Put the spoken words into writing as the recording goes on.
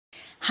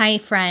Hi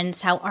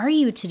friends, how are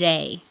you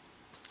today?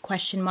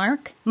 Question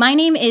mark. My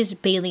name is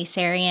Bailey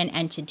Sarian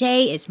and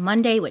today is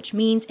Monday, which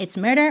means it's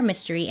Murder,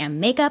 Mystery, and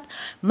Makeup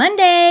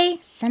Monday.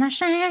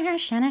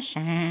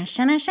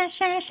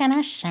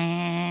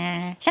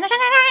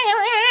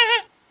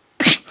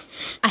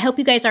 I hope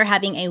you guys are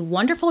having a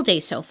wonderful day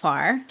so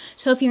far.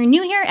 So if you're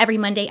new here, every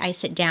Monday I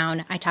sit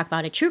down, I talk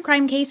about a true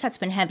crime case that's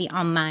been heavy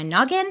on my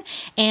noggin,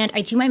 and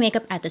I do my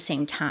makeup at the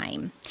same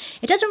time.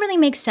 It doesn't really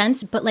make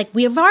sense, but like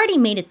we have already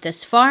made it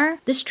this far.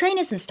 This train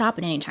isn't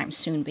stopping anytime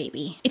soon,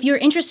 baby. If you're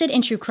interested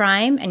in true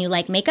crime and you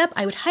like makeup,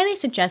 I would highly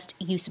suggest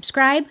you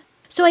subscribe.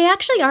 So I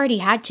actually already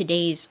had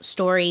today's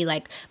story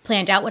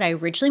planned out what I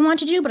originally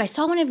wanted to do, but I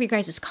saw one of your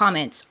guys'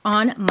 comments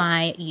on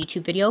my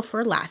YouTube video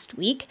for last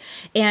week,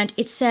 and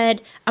it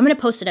said, I'm going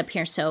to post it up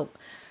here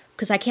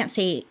because I can't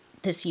say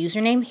this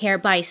username,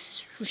 hereby,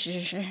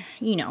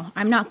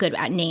 I'm not good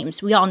at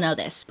names. We all know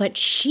this. But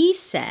she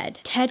said,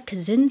 Ted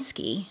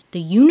Kaczynski,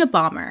 the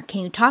Unabomber, can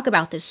you talk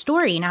about this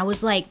story? And I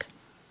was like,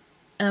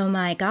 oh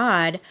my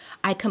God,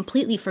 I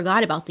completely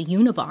forgot about the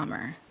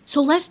Unabomber. So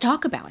let's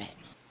talk about it.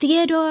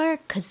 Theodore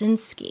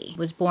Kaczynski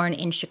was born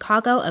in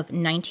Chicago of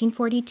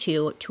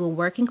 1942 to a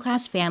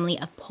working-class family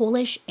of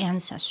Polish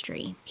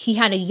ancestry. He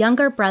had a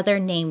younger brother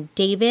named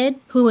David,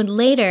 who would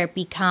later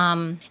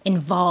become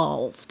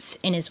involved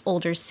in his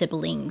older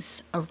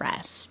siblings'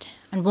 arrest.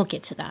 And we'll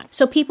get to that.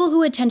 So people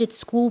who attended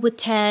school with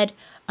Ted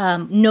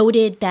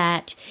noted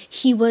that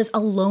he was a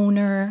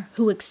loner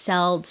who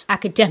excelled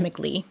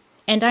academically.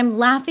 And I'm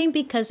laughing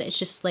because it's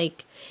just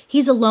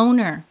he's a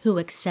loner who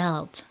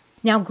excelled.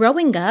 Now,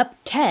 growing up,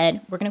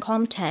 Ted, we're going to call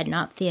him Ted,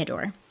 not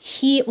Theodore,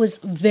 he was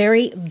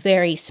very,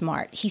 very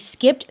smart. He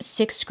skipped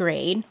 6th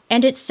grade,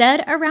 and it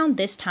said around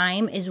this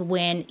time is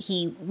when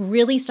he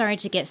really started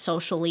to get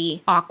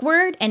socially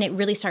awkward, and it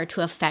really started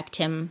to affect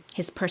him,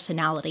 his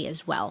personality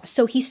as well.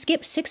 So he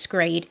skipped 6th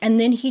grade, and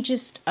then he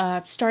just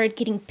started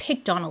getting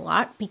picked on a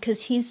lot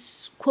because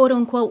he's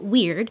quote-unquote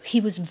weird.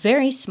 He was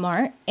very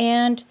smart,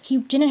 and he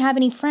didn't have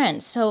any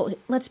friends. So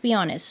let's be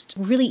honest,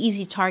 really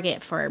easy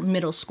target for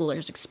middle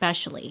schoolers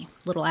especially.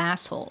 Little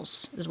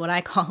assholes is what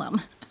I call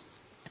them.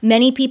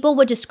 Many people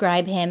would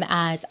describe him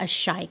as a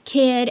shy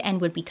kid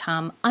and would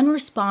become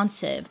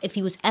unresponsive if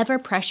he was ever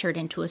pressured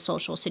into a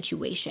social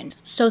situation.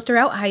 So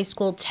throughout high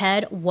school,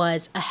 Ted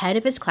was ahead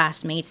of his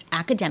classmates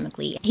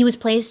academically. He was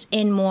placed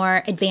in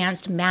more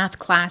advanced math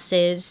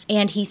classes,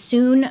 and he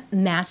soon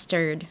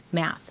mastered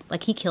math.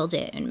 He killed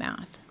it in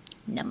math.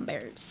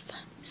 Numbers.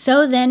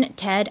 So then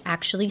Ted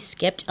actually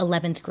skipped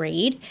 11th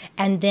grade,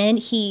 and then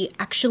he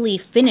actually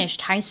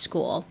finished high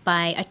school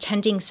by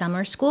attending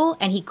summer school,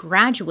 and he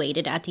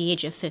graduated at the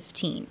age of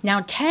 15.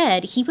 Now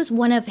Ted, he was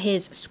one of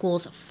his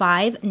school's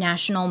 5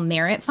 national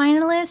merit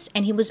finalists,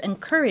 and he was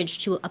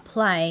encouraged to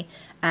apply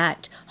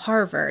at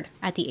Harvard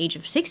at the age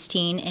of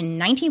 16. In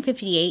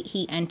 1958,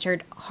 he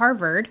entered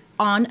Harvard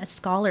on a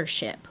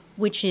scholarship,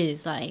 which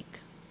is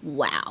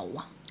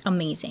wow,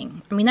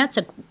 amazing. I mean, that's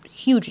a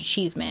huge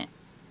achievement.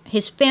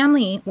 His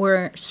family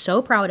were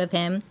so proud of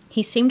him.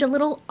 He seemed a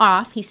little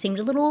off. He seemed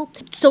a little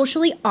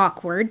socially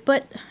awkward,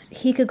 but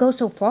he could go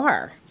so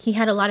far. He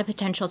had a lot of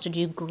potential to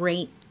do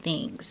great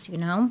things,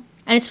 And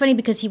it's funny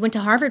because he went to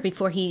Harvard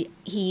before he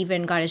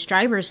even got his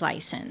driver's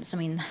license. I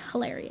mean,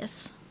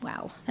 hilarious.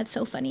 Wow, that's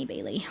so funny,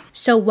 Bailey.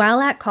 So while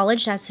at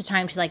college, that's the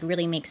time to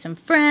really make some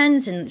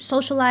friends and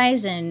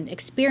socialize and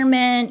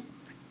experiment.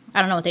 I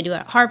don't know what they do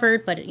at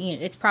Harvard, but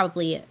it's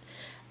probably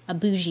a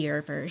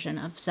bougier version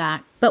of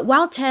that. But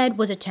while Ted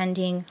was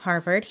attending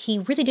Harvard, he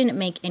really didn't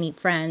make any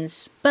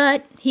friends,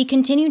 but he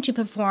continued to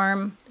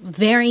perform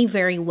very,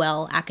 very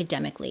well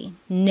academically.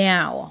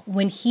 Now,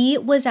 when he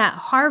was at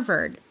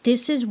Harvard,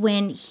 this is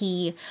when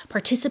he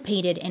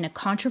participated in a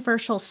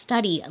controversial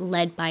study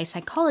led by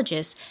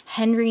psychologist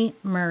Henry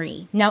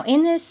Murray. Now,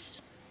 in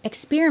this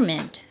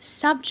experiment,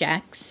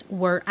 subjects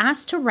were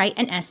asked to write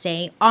an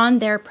essay on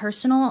their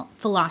personal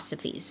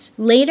philosophies.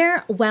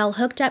 Later, while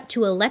hooked up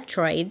to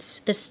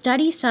electrodes, the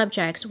study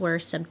subjects were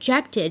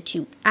subjected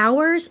to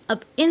hours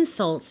of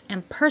insults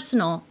and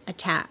personal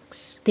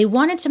attacks. They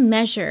wanted to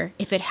measure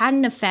if it had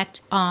an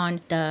effect on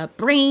the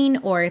brain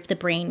or if the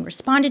brain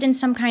responded in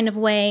some kind of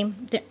way.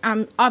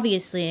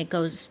 Obviously, it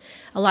goes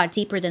a lot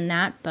deeper than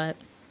that, but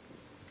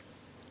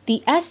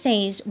the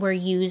essays were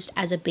used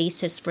as a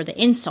basis for the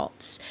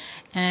insults,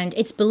 and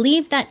it's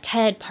believed that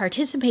Ted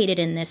participated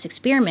in this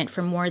experiment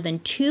for more than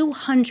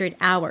 200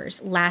 hours,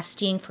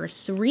 lasting for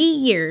 3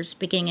 years,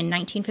 beginning in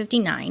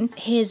 1959.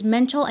 His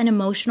mental and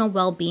emotional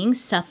well-being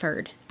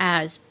suffered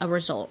as a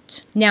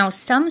result. Now,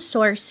 some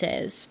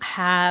sources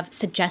have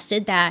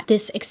suggested that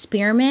this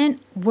experiment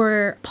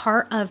were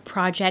part of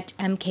Project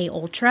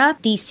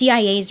MKUltra, the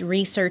CIA's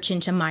research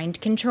into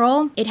mind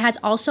control. It has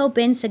also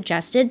been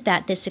suggested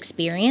that this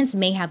experience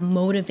may have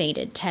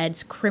motivated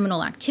Ted's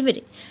criminal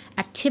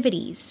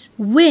activities,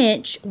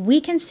 which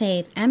we can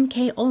save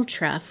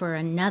MKUltra for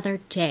another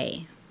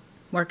day.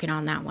 working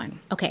on that one.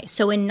 Okay,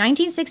 so in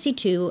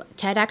 1962,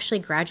 Ted actually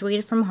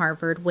graduated from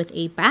Harvard with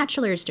a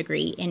bachelor's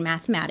degree in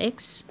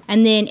mathematics.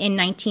 And then in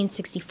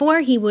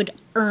 1964, he would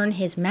earn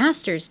his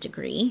master's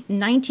degree. In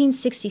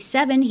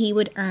 1967, he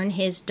would earn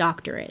his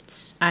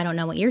doctorates. I don't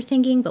know what you're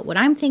thinking, but what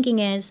I'm thinking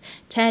is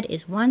Ted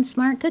is one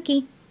smart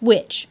cookie.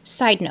 Which,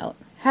 side note,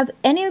 have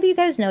any of you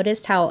guys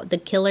noticed how the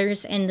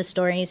killers in the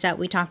stories that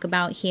we talk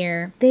about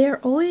here, they are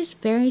always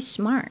very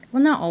smart?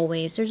 Well, not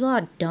always. There's a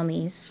lot of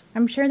dummies.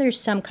 I'm sure there's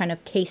some kind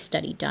of case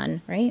study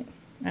done, right?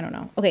 I don't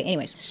know. Okay,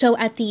 anyways. So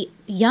at the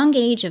young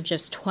age of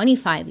just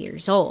 25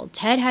 years old,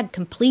 Ted had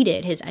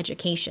completed his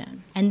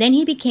education. And then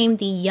he became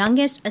the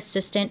youngest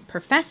assistant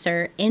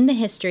professor in the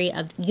history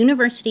of the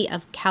University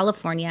of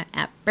California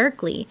at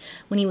Berkeley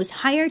when he was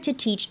hired to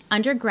teach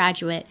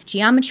undergraduate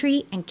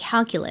geometry and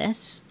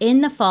calculus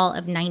in the fall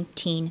of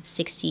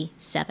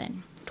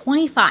 1967.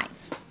 25.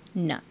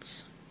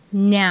 Nuts.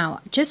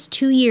 Now, just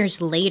 2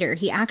 years later,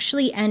 he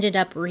actually ended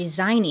up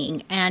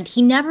resigning, and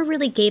he never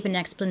really gave an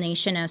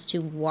explanation as to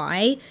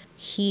why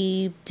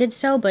he did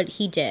so, but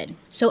he did.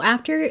 So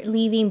after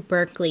leaving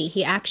Berkeley,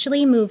 he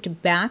actually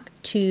moved back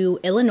to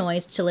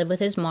Illinois to live with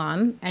his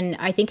mom, and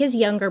I think his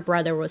younger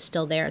brother was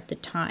still there at the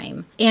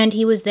time. And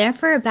he was there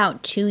for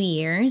about 2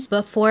 years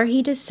before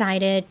he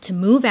decided to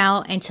move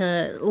out and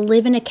to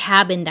live in a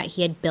cabin that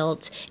he had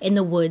built in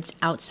the woods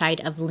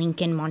outside of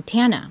Lincoln,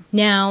 Montana.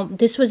 Now,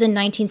 this was in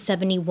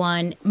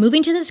 1971.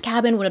 Moving to this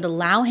cabin would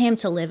allow him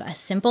to live a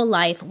simple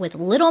life with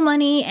little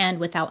money and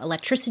without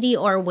electricity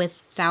or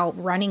without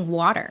running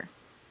water.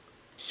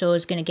 So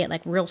it's going to get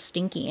like real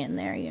stinky in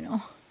there, you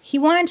know. He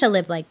wanted to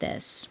live like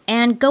this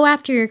and go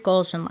after your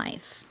goals in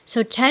life.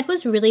 So Ted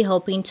was really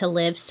hoping to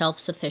live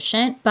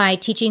self-sufficient by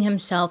teaching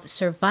himself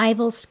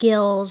survival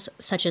skills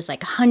such as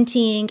like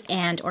hunting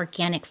and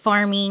organic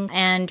farming,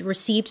 and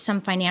received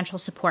some financial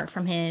support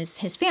from his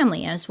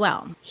family as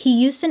well. He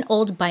used an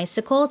old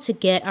bicycle to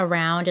get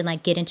around and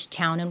like get into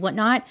town and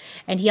whatnot.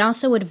 And he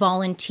also would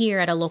volunteer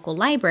at a local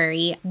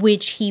library,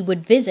 which he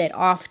would visit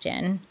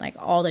often, like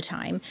all the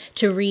time,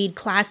 to read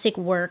classic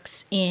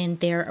works in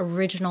their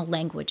original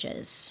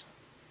languages.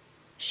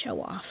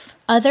 Show off.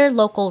 Other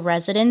local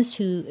residents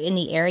who in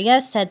the area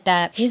said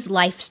that his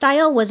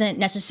lifestyle wasn't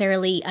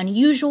necessarily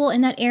unusual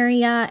in that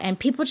area, and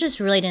people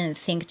just really didn't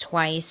think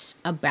twice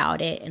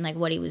about it and like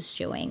what he was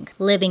doing,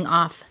 living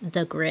off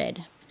the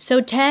grid. So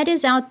Ted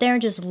is out there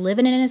just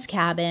living in his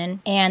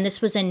cabin, and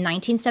this was in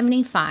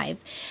 1975,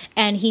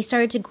 and he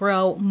started to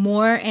grow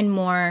more and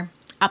more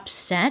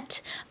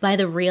upset by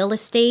the real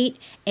estate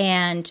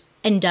and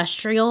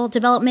industrial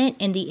development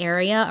in the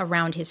area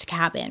around his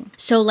cabin.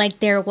 So like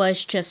there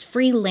was just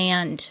free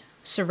land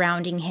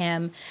surrounding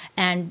him,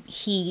 and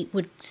he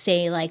would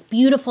say like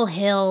beautiful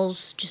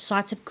hills, just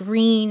lots of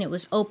green. It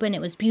was open, it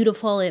was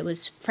beautiful, it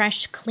was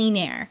fresh, clean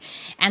air.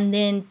 And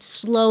then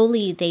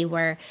slowly they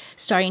were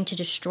starting to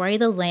destroy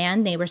the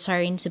land. They were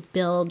starting to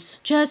build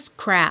just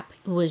crap.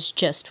 It was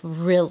just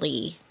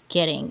really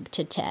getting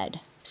to Ted.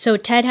 So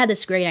Ted had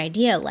this great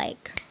idea,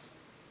 like,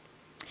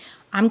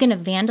 I'm going to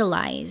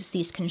vandalize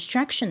these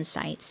construction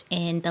sites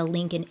in the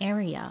Lincoln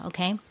area,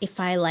 okay? If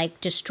I like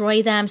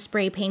destroy them,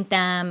 spray paint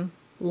them,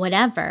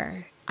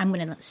 whatever, I'm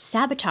going to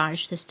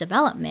sabotage this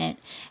development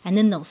and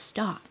then they'll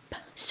stop.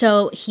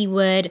 So he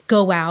would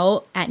go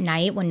out at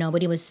night when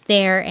nobody was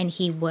there and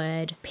he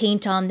would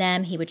paint on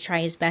them. He would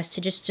try his best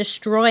to just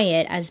destroy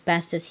it as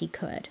best as he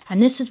could.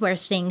 And this is where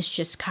things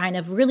just kind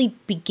of really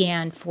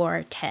began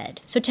for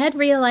Ted. So Ted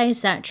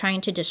realized that trying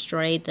to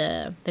destroy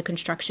the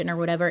construction or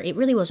whatever, it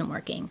really wasn't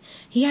working.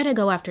 He had to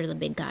go after the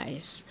big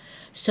guys.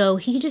 So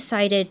he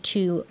decided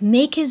to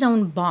make his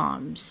own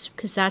bombs,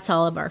 because that's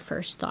all of our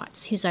first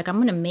thoughts. He's like, I'm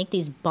going to make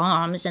these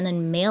bombs and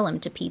then mail them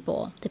to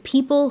people. The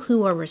people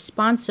who are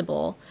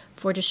responsible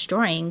for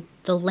destroying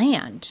the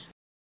land.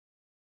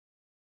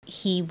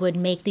 He would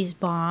make these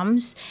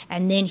bombs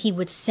and then he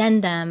would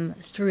send them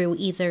through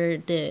either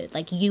the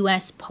like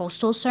US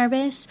Postal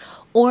Service,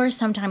 or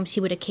sometimes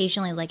he would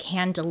occasionally like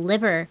hand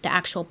deliver the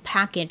actual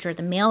package or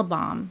the mail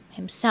bomb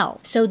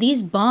himself. So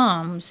these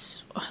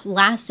bombs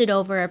lasted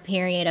over a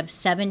period of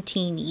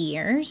 17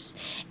 years,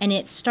 and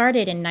it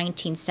started in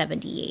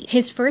 1978.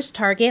 His first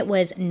target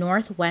was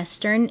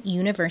Northwestern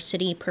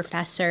University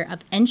professor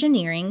of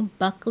engineering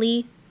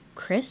Buckley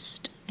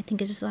Crist, I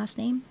think is his last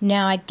name.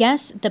 Now, I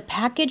guess the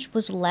package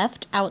was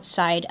left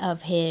outside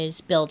of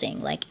his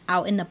building, like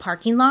out in the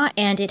parking lot,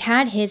 and it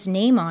had his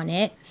name on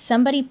it.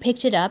 Somebody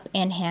picked it up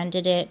and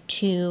handed it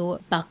to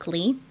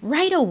Buckley.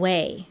 Right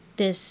away,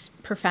 this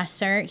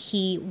professor,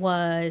 he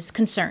was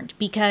concerned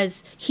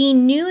because he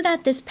knew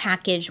that this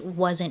package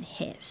wasn't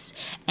his,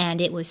 and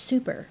it was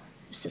super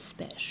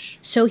suspicious.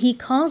 So he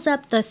calls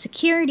up the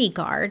security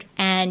guard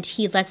and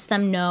he lets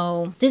them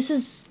know, this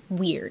is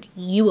weird,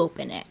 you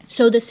open it.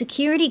 So the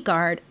security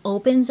guard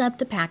opens up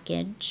the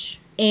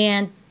package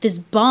and this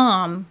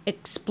bomb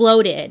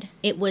exploded.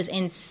 It was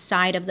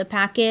inside of the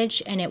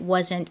package and it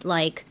wasn't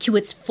like to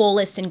its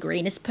fullest and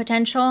greatest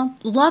potential.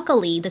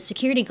 Luckily, the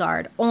security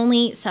guard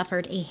only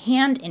suffered a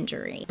hand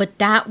injury, but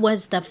that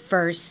was the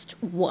first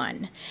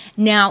one.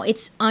 Now,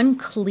 it's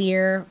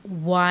unclear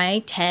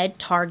why Ted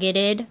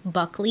targeted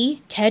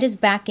Buckley. Ted is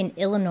back in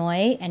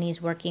Illinois and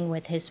he's working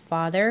with his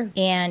father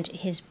and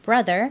his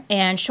brother.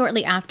 And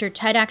shortly after,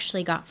 Ted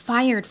actually got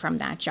fired from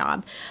that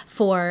job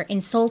for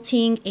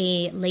insulting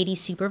a lady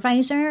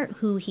supervisor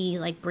who he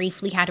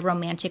briefly had a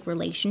romantic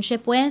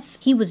relationship with.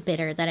 He was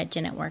bitter that it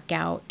didn't work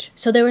out.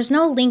 So there was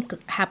no link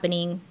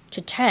happening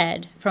to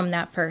Ted from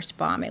that first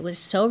bomb. It was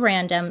so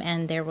random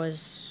and there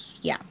was,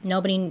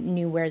 nobody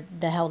knew where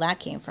the hell that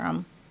came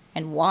from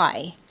and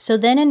why. So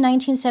then in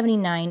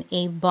 1979,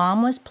 a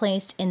bomb was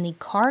placed in the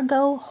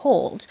cargo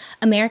hold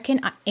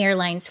American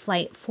Airlines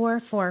Flight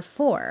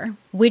 444,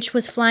 which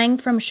was flying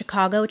from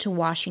Chicago to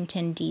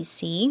Washington,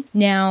 D.C.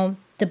 Now,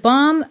 the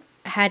bomb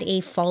had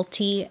a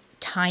faulty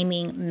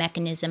timing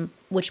mechanism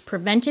which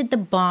prevented the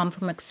bomb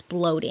from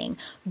exploding,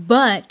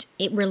 but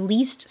it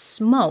released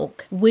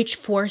smoke which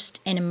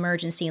forced an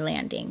emergency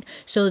landing.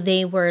 So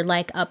they were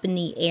up in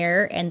the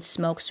air and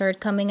smoke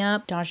started coming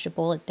up. Dodged a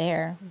bullet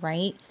there,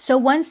 right? So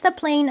once the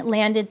plane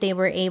landed, they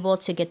were able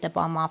to get the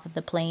bomb off of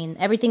the plane.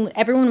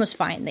 Everyone was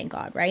fine, thank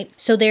God, right?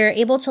 So they're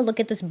able to look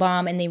at this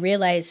bomb and they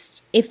realized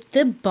if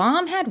the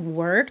bomb had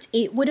worked,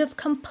 it would have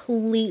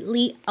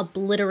completely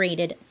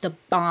obliterated the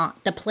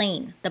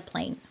plane.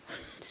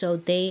 So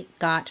they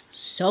got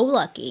so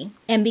lucky.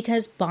 And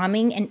because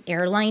bombing an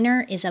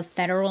airliner is a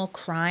federal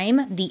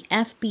crime, the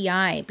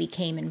FBI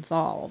became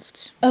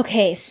involved.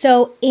 Okay,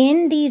 so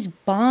in these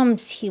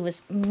bombs he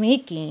was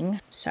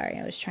making, sorry,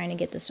 I was trying to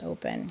get this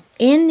open.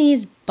 In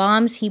these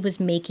bombs he was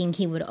making,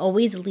 he would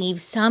always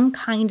leave some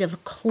kind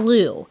of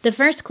clue. The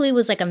first clue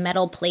was a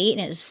metal plate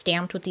and it was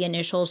stamped with the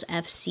initials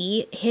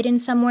FC hidden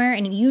somewhere.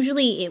 And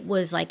usually it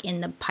was in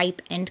the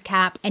pipe end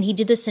cap. And he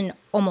did this in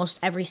almost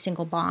every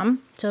single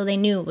bomb. So they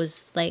knew it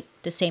was the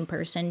same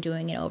person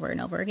doing it over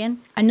and over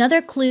again.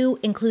 Another clue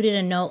included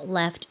a note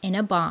left in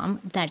a bomb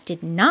that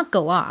did not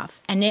go off.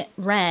 And it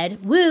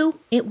read, "Woo,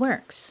 it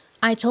works.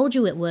 I told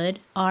you it would.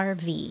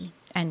 RV."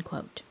 End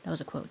quote. That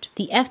was a quote.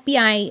 The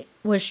FBI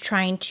was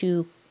trying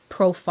to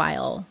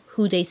profile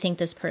who they think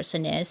this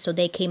person is. So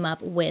they came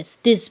up with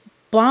this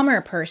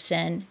bomber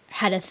person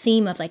had a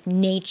theme of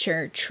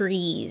nature,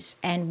 trees,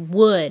 and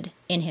wood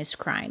in his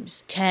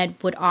crimes. Ted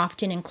would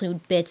often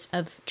include bits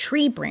of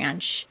tree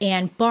branch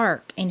and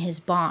bark in his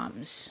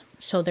bombs.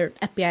 So the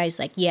FBI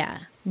is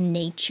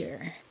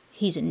nature.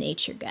 He's a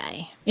nature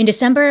guy. In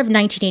December of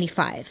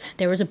 1985,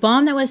 there was a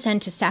bomb that was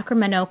sent to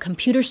Sacramento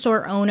computer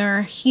store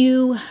owner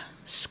Hugh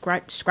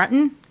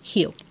Scruton,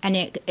 and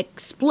it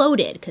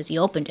exploded because he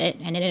opened it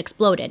and it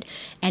exploded,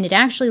 and it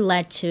actually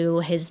led to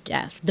his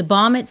death. The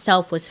bomb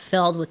itself was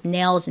filled with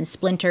nails and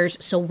splinters,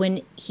 so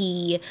when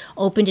he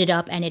opened it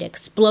up and it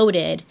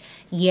exploded,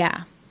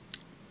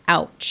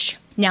 ouch.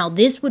 Now,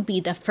 this would be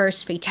the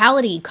first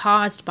fatality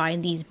caused by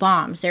these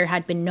bombs. There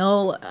had been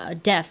no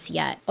deaths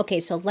yet. Okay,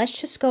 so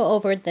let's just go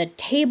over the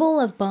table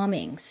of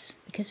bombings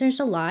because there's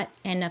a lot,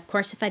 and of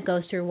course if I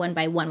go through one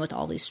by one with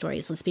all these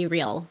stories, let's be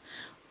real,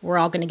 we're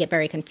all going to get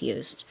very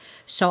confused.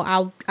 So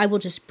I will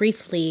just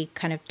briefly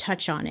kind of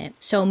touch on it.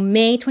 So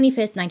May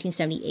 25th,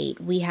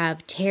 1978, we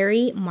have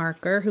Terry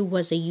Marker, who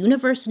was a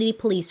university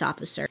police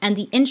officer, and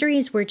the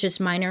injuries were just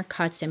minor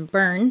cuts and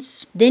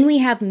burns. Then we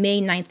have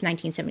May 9th,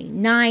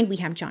 1979, we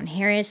have John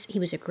Harris. He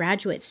was a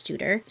graduate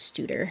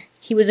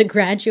He was a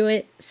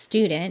graduate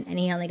student and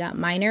he only got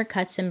minor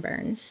cuts and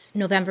burns.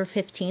 November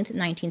 15th,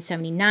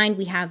 1979,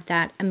 we have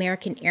that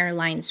American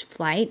Airlines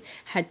flight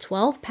had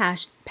 12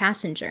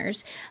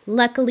 passengers.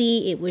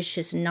 Luckily, it was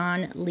just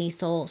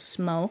non-lethal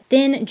smoke.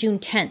 Then June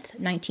 10th,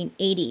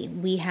 1980,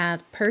 we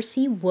have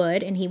Percy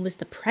Wood, and he was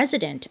the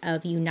president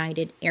of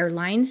United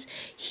Airlines.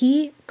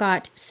 He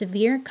got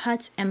severe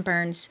cuts and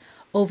burns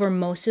over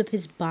most of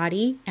his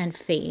body and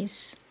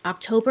face.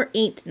 October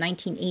 8th,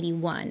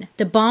 1981.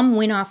 The bomb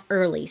went off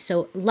early,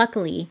 so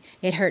luckily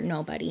it hurt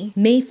nobody.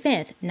 May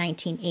 5th,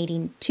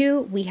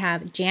 1982, we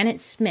have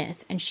Janet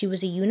Smith, and she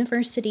was a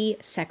university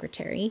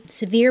secretary.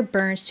 Severe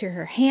burns to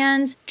her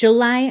hands.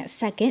 July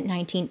 2nd,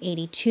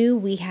 1982,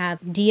 we have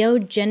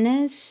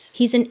Diogenes.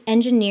 He's an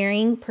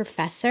engineering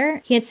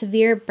professor. He had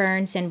severe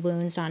burns and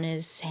wounds on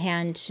his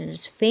hand and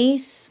his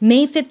face.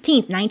 May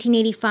 15th,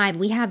 1985,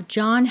 we have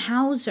John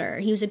Hauser.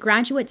 He was a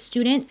graduate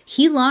student.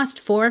 He lost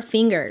 4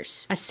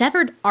 fingers. A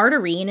severed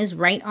artery in his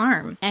right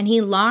arm, and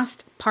he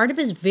lost part of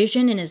his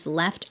vision in his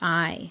left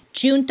eye.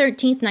 June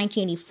 13th,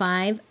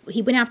 1985,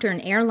 he went after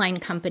an airline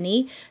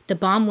company. The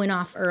bomb went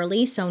off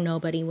early, so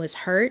nobody was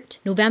hurt.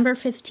 November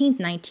 15th,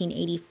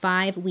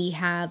 1985, we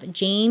have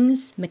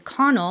James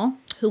McConnell,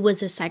 who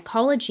was a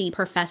psychology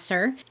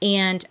professor,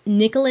 and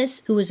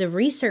Nicholas, who was a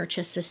research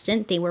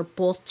assistant. They were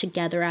both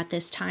together at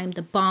this time.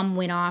 The bomb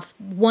went off.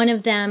 One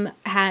of them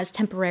has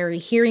temporary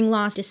hearing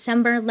loss.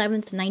 December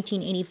 11th,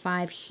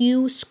 1985,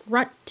 Hugh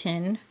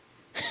Scruton,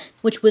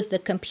 which was the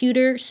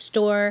computer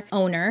store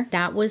owner.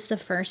 That was the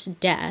first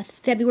death.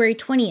 February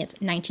 20th,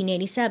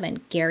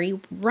 1987, Gary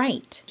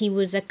Wright. He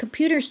was a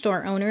computer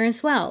store owner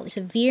as well.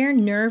 Severe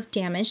nerve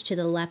damage to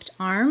the left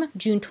arm.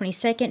 June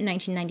 22nd,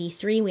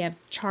 1993, we have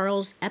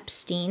Charles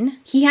Epstein.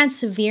 He had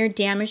severe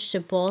damage to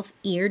both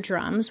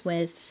eardrums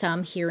with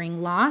some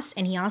hearing loss,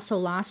 and he also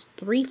lost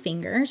 3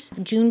 fingers.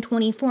 June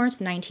 24th,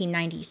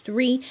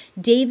 1993,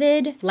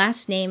 David,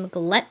 last name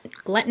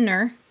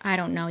Glettner, I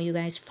don't know, you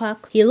guys,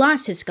 fuck. He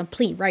lost his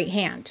complete right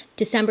hand.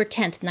 December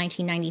 10th,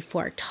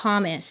 1994,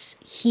 Thomas,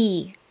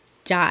 he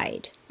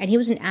died. And he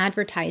was an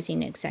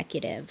advertising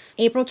executive.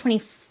 April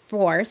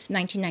 24th,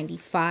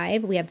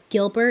 1995, we have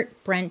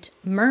Gilbert Brent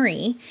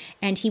Murray,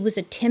 and he was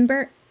a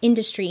timber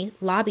industry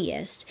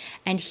lobbyist,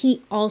 and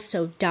he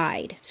also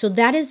died. So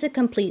that is the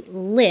complete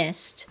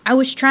list. I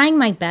was trying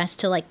my best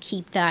to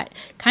keep that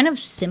kind of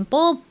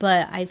simple,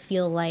 but I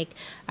feel like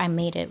I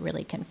made it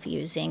really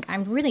confusing.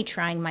 I'm really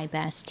trying my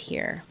best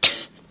here.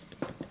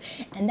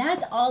 And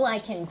that's all I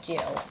can do.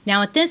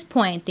 Now, at this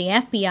point, the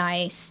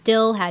FBI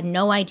still had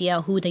no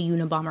idea who the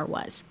Unabomber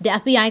was. The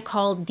FBI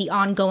called the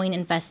ongoing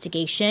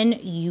investigation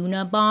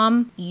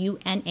Unabom,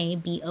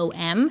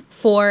 UNABOM,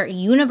 for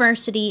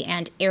University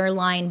and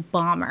Airline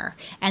Bomber.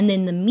 And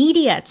then the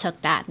media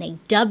took that and they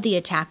dubbed the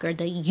attacker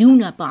the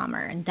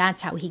Unabomber, and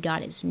that's how he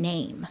got his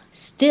name.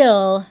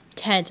 Still,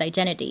 Ted's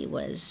identity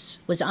was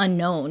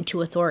unknown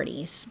to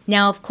authorities.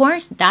 Now, of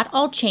course, that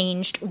all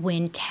changed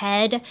when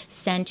Ted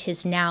sent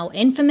his now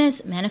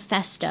infamous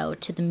manifesto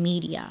to the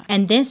media.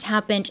 And this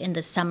happened in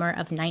the summer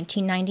of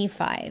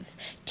 1995.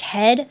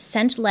 Ted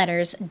sent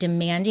letters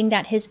demanding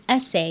that his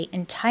essay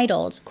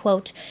entitled,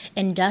 quote,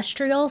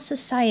 "Industrial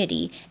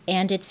Society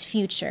and Its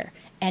Future,"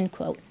 end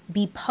quote,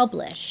 be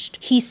published.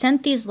 He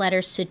sent these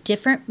letters to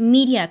different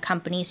media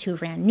companies who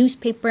ran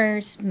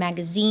newspapers,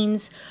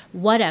 magazines,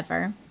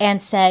 whatever,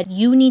 and said,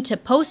 you need to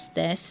post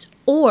this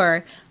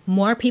or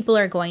more people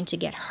are going to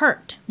get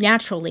hurt.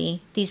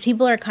 Naturally, these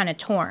people are kind of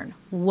torn.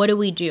 What do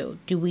we do?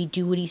 Do we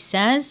do what he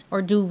says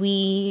or do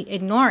we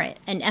ignore it?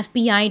 An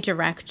FBI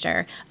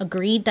director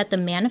agreed that the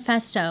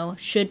manifesto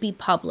should be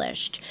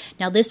published.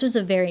 Now, this was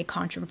a very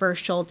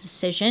controversial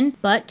decision,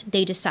 but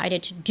they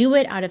decided to do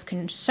it out of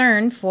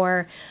concern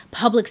for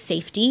public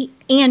safety,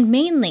 and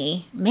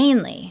mainly,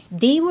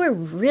 they were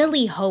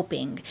really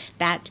hoping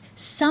that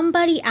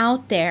somebody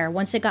out there,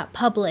 once it got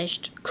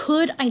published,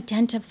 could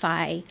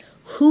identify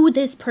who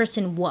this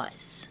person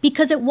was.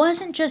 Because it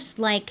wasn't just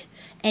like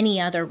any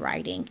other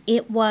writing.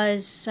 It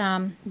was,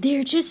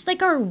 they're just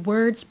are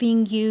words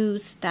being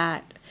used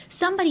that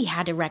somebody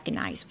had to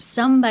recognize.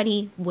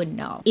 Somebody would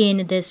know.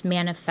 In this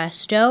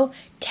manifesto,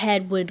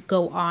 Ted would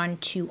go on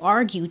to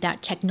argue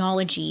that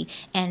technology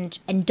and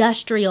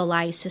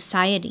industrialized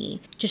society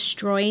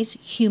destroys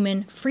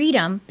human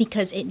freedom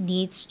because it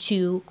needs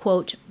to,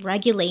 quote,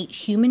 regulate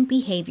human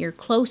behavior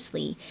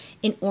closely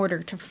in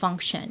order to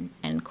function,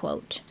 end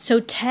quote. So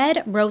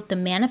Ted wrote the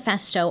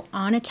manifesto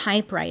on a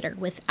typewriter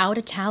without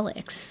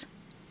italics.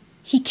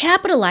 He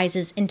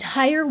capitalizes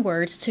entire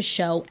words to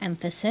show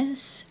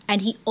emphasis,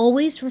 and he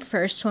always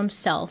refers to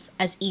himself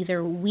as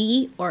either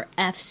we or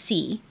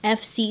FC.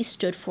 FC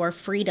stood for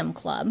Freedom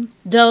Club,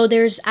 though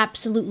there's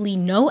absolutely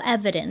no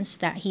evidence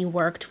that he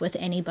worked with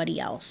anybody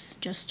else,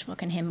 just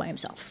fucking him by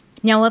himself.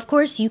 Now, of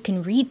course, you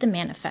can read the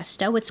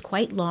manifesto. It's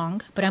quite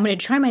long, but I'm going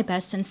to try my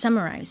best and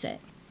summarize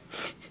it.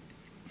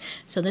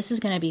 So this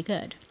is going to be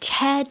good.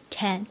 Ted.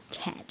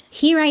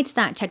 He writes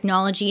that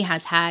technology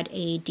has had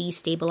a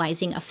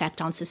destabilizing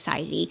effect on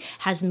society,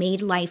 has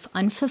made life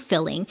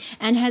unfulfilling,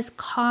 and has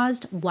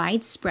caused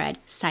widespread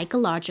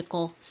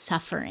psychological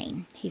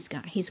suffering. He's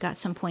got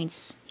some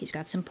points.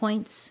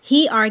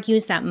 He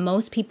argues that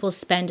most people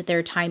spend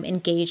their time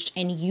engaged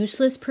in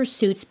useless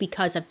pursuits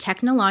because of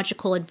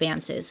technological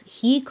advances.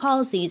 He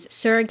calls these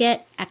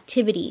surrogate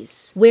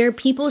activities, where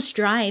people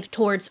strive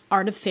towards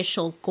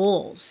artificial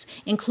goals,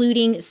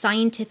 including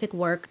scientific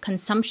work,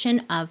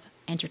 consumption of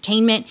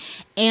entertainment,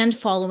 and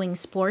following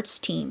sports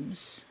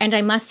teams. And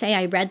I must say,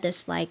 I read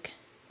this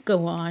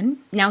go on.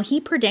 Now, he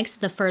predicts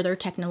the further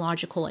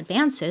technological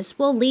advances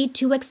will lead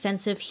to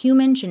extensive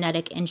human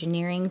genetic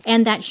engineering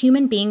and that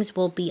human beings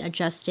will be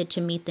adjusted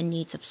to meet the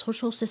needs of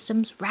social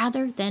systems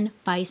rather than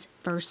vice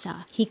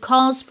versa. He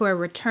calls for a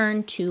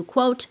return to,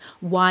 quote,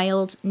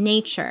 wild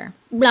nature.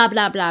 Blah,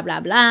 blah, blah, blah,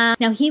 blah.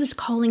 Now, he was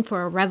calling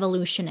for a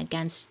revolution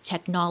against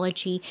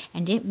technology,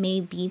 and it may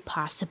be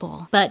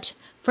possible. But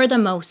for the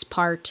most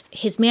part,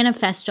 his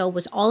manifesto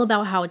was all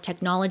about how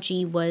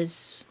technology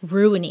was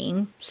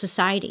ruining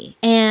society.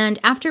 And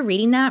after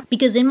reading that,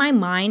 because in my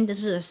mind, this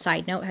is a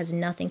side note, has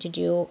nothing to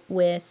do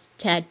with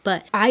Ted,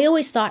 but I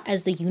always thought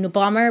as the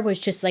Unabomber was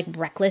just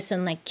reckless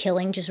and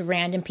killing just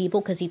random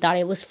people because he thought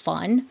it was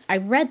fun. I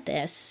read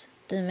the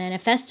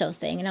manifesto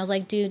thing, and I was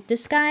like, dude,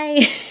 this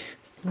guy...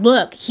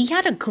 Look, he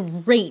had a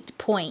great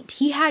point.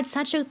 He had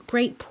such a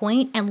great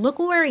point, and look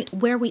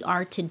where we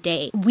are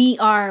today. We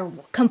are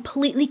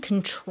completely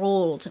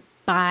controlled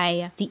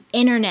by the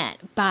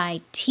internet,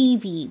 by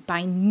TV,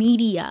 by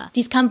media.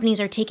 These companies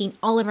are taking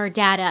all of our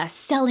data,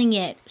 selling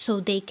it so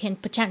they can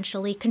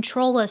potentially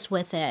control us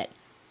with it.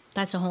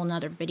 That's a whole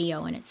nother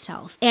video in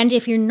itself. And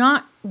if you're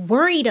not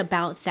worried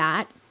about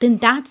that, then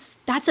that's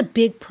a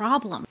big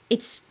problem.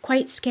 It's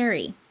quite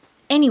scary.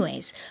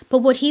 Anyways, but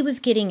what he was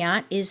getting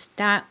at is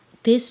that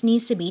this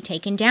needs to be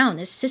taken down.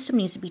 This system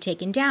needs to be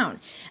taken down.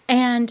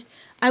 And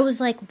I was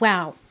like,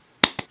 wow.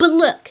 But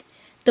look,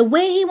 the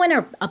way he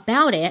went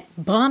about it,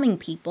 bombing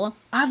people,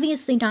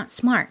 obviously not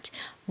smart.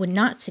 Would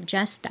not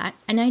suggest that.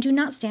 And I do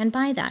not stand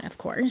by that, of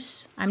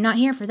course. I'm not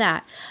here for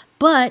that.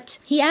 But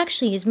he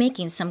actually is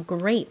making some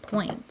great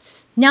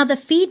points. Now, the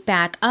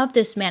feedback of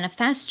this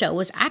manifesto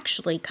was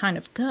actually kind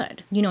of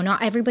good. You know,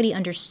 not everybody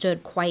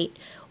understood quite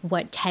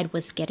what Ted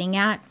was getting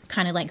at,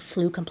 kind of like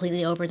flew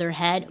completely over their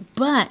head.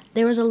 But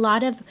there was a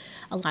lot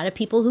of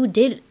people who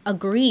did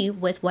agree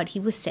with what he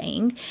was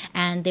saying.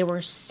 And there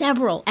were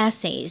several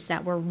essays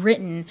that were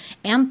written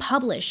and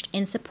published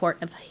in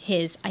support of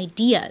his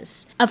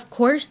ideas. Of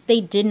course, they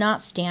did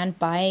not stand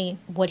by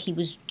what he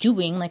was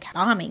doing, like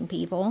bombing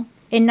people.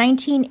 In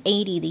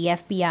 1980, the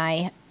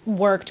FBI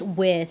worked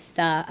with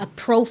a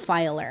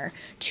profiler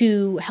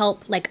to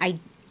help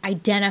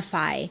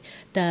identify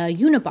the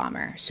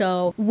Unabomber.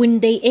 So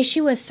when they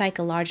issue a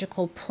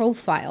psychological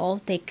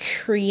profile, they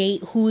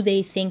create who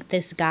they think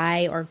this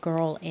guy or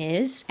girl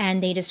is,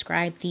 and they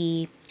describe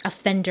the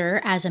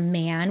offender as a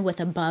man with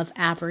above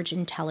average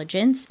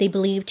intelligence. They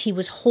believed he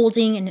was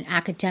holding an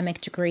academic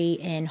degree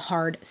in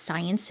hard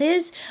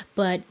sciences,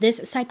 but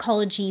this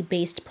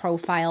psychology-based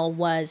profile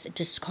was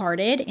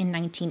discarded in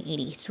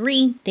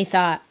 1983. They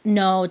thought,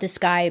 no, this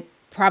guy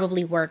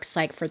probably works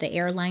like for the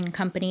airline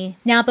company.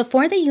 Now,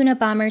 before the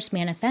Unabomber's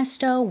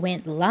manifesto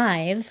went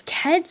live,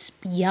 Ted's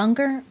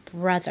younger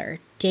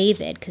brother,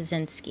 David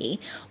Kaczynski,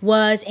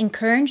 was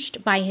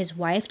encouraged by his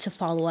wife to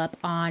follow up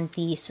on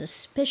the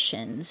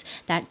suspicions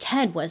that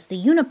Ted was the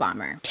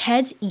Unabomber.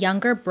 Ted's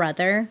younger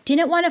brother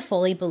didn't want to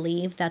fully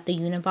believe that the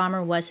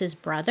Unabomber was his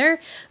brother,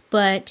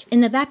 but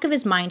in the back of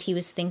his mind, he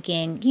was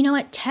thinking, you know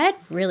what, Ted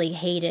really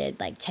hated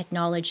like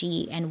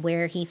technology and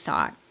where he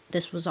thought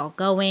this was all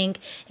going.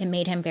 It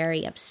made him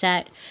very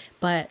upset.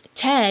 But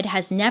Ted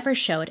has never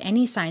showed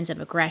any signs of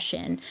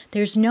aggression.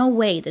 There's no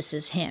way this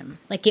is him.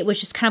 Like, it was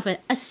just kind of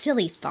a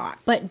silly thought.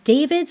 But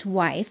David's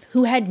wife,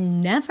 who had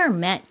never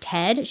met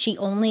Ted, she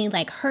only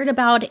heard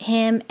about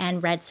him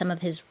and read some of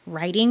his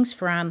writings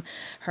from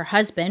her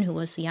husband, who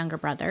was the younger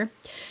brother.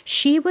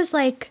 She was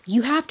like,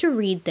 you have to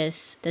read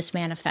this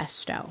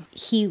manifesto.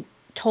 He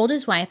told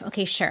his wife,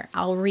 okay, sure,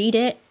 I'll read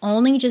it,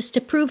 only just to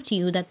prove to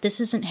you that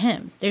this isn't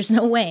him. There's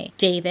no way.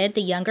 David,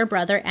 the younger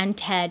brother, and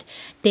Ted,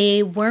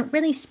 they weren't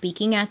really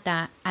speaking at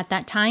that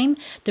time.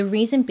 The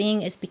reason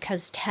being is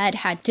because Ted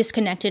had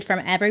disconnected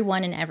from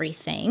everyone and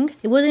everything.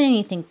 It wasn't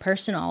anything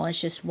personal.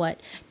 It's just what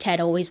Ted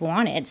always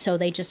wanted. So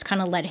they just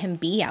kind of let him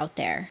be out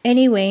there.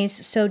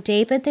 Anyways, so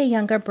David, the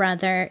younger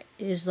brother,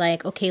 is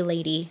like, okay,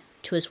 lady,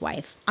 to his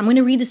wife, I'm going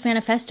to read this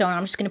manifesto and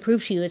I'm just going to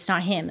prove to you it's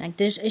not him.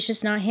 It's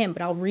just not him,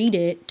 but I'll read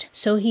it.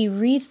 So he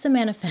reads the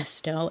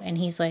manifesto and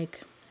he's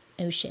like,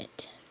 oh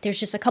shit.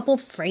 There's just a couple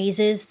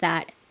phrases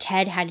that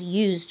Ted had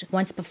used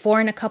once before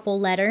in a couple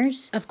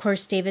letters. Of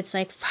course, David's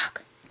like,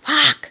 fuck.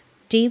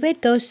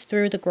 David goes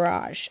through the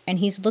garage and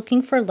he's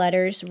looking for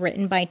letters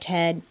written by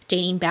Ted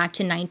dating back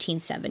to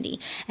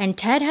 1970. And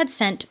Ted had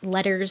sent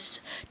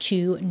letters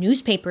to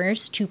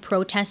newspapers to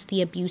protest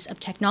the abuse of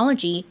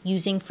technology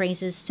using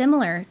phrases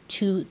similar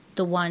to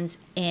the ones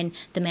in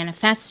the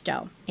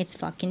manifesto. It's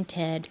fucking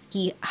Ted.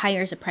 He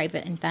hires a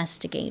private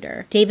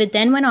investigator. David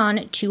then went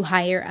on to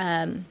hire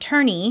an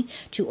attorney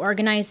to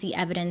organize the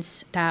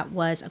evidence that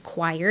was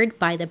acquired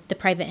by the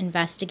private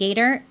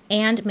investigator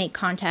and make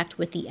contact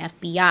with the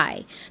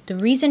FBI. The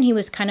reason he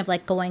was kind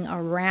of going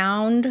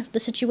around the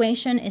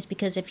situation is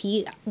because if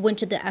he went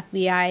to the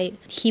FBI,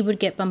 he would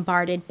get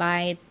bombarded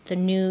by the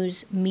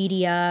news,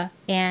 media,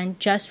 and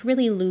just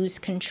really lose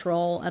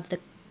control of the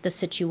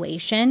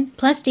situation.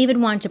 Plus, David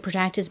wanted to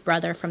protect his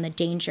brother from the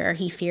danger.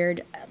 He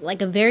feared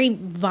a very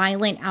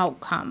violent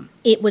outcome.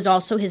 It was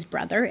also his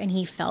brother, and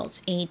he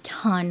felt a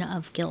ton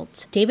of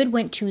guilt. David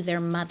went to their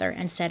mother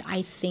and said,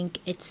 I think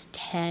it's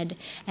Ted,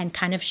 and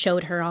kind of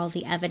showed her all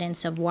the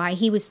evidence of why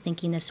he was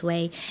thinking this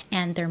way.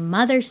 And their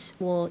mother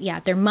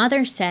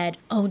said,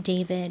 oh,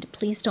 David,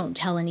 please don't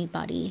tell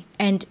anybody.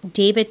 And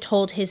David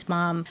told his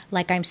mom,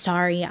 I'm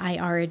sorry, I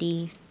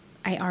already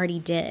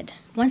did.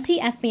 Once the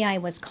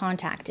FBI was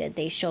contacted,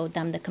 they showed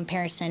them the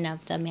comparison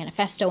of the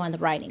manifesto and the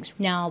writings.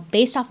 Now,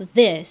 based off of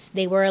this,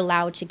 they were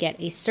allowed to get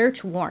a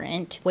search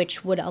warrant,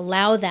 which would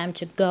allow them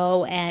to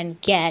go and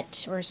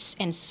get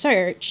and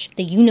search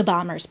the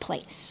Unabomber's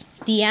place.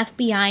 The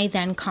FBI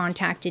then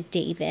contacted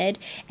David,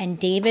 and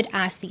David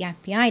asked the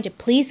FBI to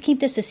please keep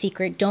this a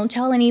secret. Don't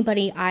tell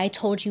anybody. I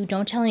told you,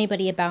 don't tell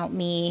anybody about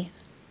me.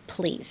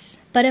 police.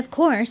 But of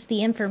course,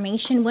 the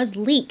information was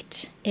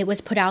leaked. It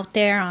was put out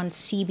there on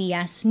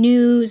CBS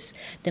News,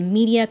 the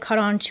media caught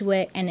onto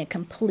it, and it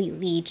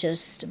completely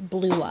just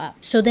blew up.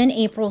 So then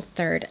April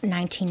 3rd,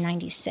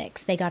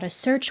 1996, they got a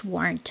search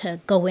warrant to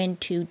go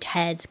into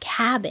Ted's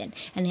cabin,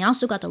 and they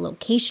also got the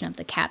location of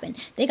the cabin.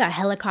 They got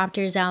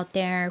helicopters out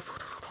there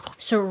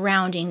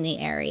surrounding the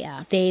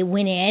area. They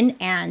went in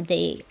and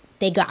they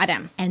got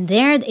him. And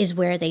there is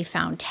where they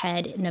found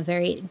Ted in a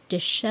very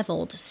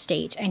disheveled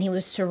state. And he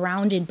was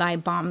surrounded by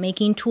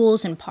bomb-making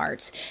tools and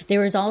parts.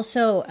 There was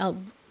also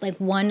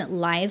one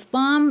live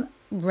bomb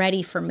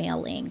ready for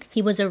mailing.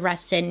 He was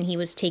arrested and he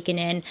was taken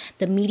in.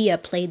 The media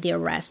played the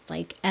arrest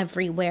like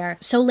everywhere.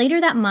 So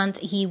later that month,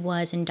 he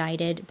was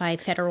indicted by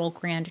federal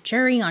grand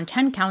jury on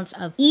 10 counts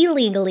of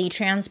illegally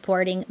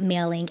transporting,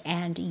 mailing,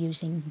 and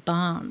using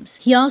bombs.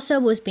 He also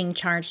was being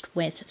charged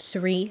with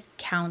 3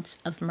 counts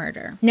of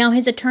murder. Now,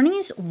 his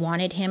attorneys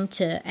wanted him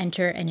to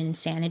enter an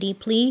insanity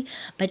plea,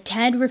 but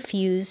Ted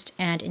refused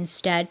and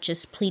instead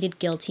just pleaded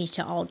guilty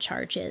to all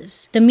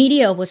charges. The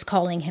media was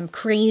calling him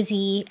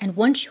crazy, and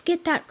once you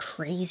get that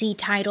crazy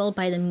title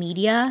by the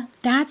media,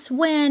 that's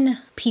when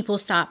people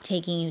stop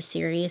taking you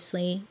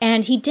seriously.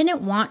 And he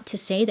didn't want to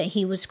say that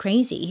he was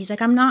crazy. He's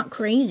like, I'm not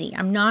crazy.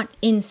 I'm not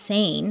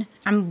insane.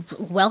 I'm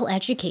well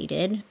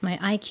educated. My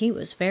IQ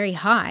is very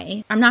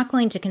high. I'm not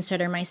going to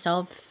consider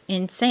myself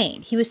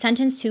insane. He was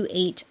sentenced to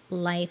 8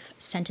 life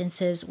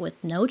sentences with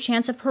no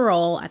chance of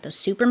parole at the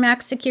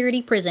Supermax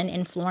security prison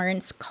in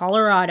Florence,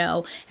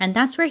 Colorado, and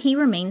that's where he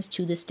remains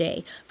to this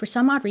day. For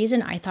some odd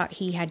reason, I thought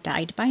he had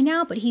died by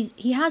now, but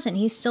he hasn't.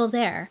 He's still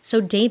there.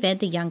 So David,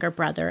 the younger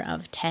brother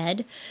of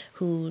Ted,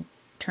 who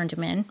turned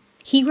him in,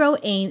 he wrote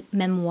a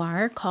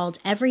memoir called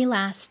Every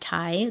Last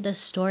Tie, the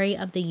story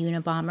of the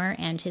Unabomber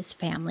and his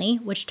family,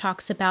 which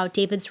talks about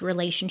David's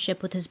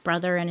relationship with his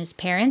brother and his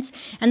parents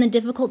and the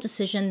difficult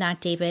decision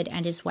that David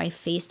and his wife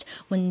faced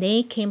when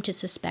they came to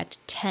suspect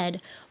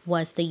Ted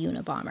was the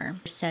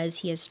Unabomber. He says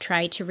he has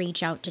tried to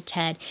reach out to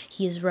Ted.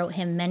 He has wrote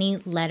him many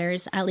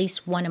letters, at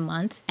least one a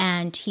month,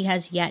 and he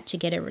has yet to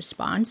get a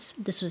response.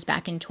 This was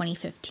back in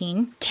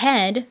 2015.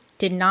 Ted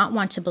did not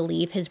want to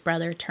believe his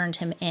brother turned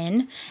him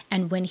in,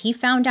 and when he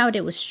found out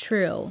it was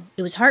true,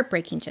 it was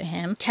heartbreaking to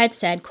him. Ted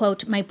said,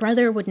 quote, "My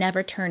brother would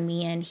never turn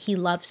me in. He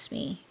loves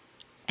me."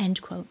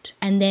 End quote.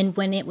 And then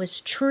when it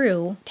was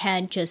true,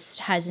 Ted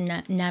just has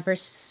never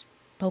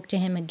spoke to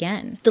him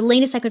again. The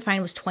latest I could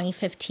find was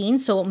 2015,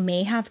 so it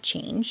may have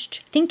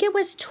changed. I think it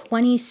was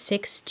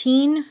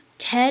 2016.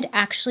 Ted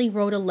actually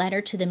wrote a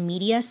letter to the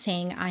media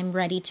saying, I'm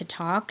ready to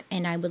talk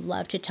and I would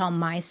love to tell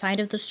my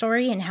side of the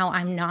story and how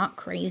I'm not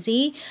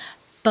crazy,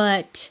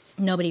 but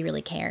nobody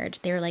really cared.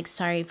 They were like,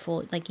 sorry,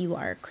 fool, like you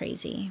are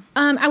crazy.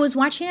 I was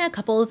watching a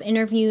couple of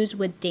interviews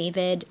with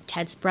David,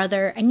 Ted's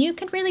brother, and you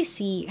could really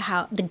see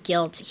how the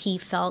guilt he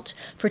felt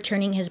for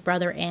turning his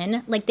brother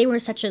in. Like they were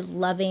such a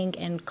loving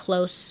and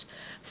close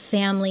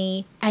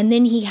family, and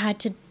then he had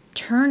to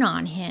turn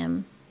on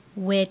him,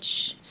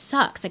 which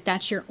sucks. Like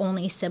that's your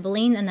only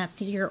sibling and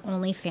that's your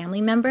only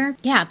family member.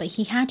 Yeah, but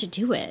he had to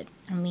do it.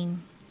 I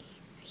mean,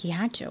 he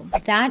had to.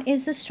 That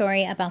is the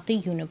story about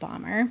the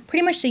Unabomber.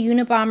 Pretty much the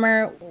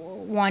Unabomber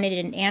wanted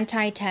an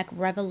anti-tech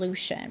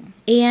revolution.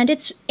 And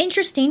it's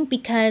interesting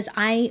because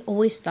I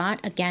always thought,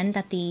 again,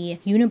 that the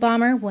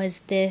Unabomber was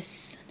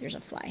this, there's a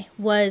fly,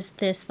 was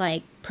this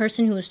like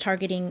person who was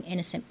targeting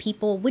innocent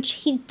people, which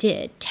he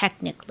did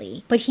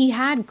technically, but he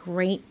had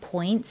great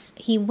points.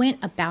 He went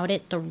about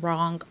it the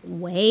wrong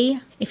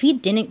way. If he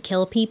didn't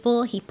kill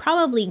people, he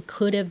probably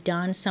could have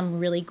done some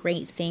really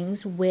great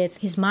things with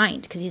his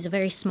mind because he's a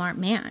very smart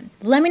man.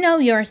 Let me know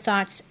your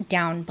thoughts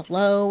down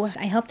below.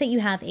 I hope that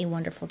you have a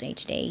wonderful day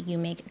today. You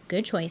make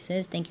good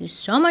choices. Thank you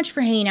so much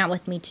for hanging out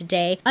with me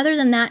today. Other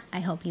than that,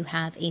 I hope you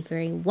have a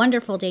very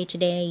wonderful day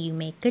today. You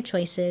make good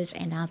choices,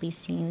 and I'll be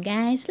seeing you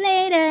guys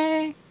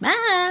later.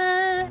 Bye!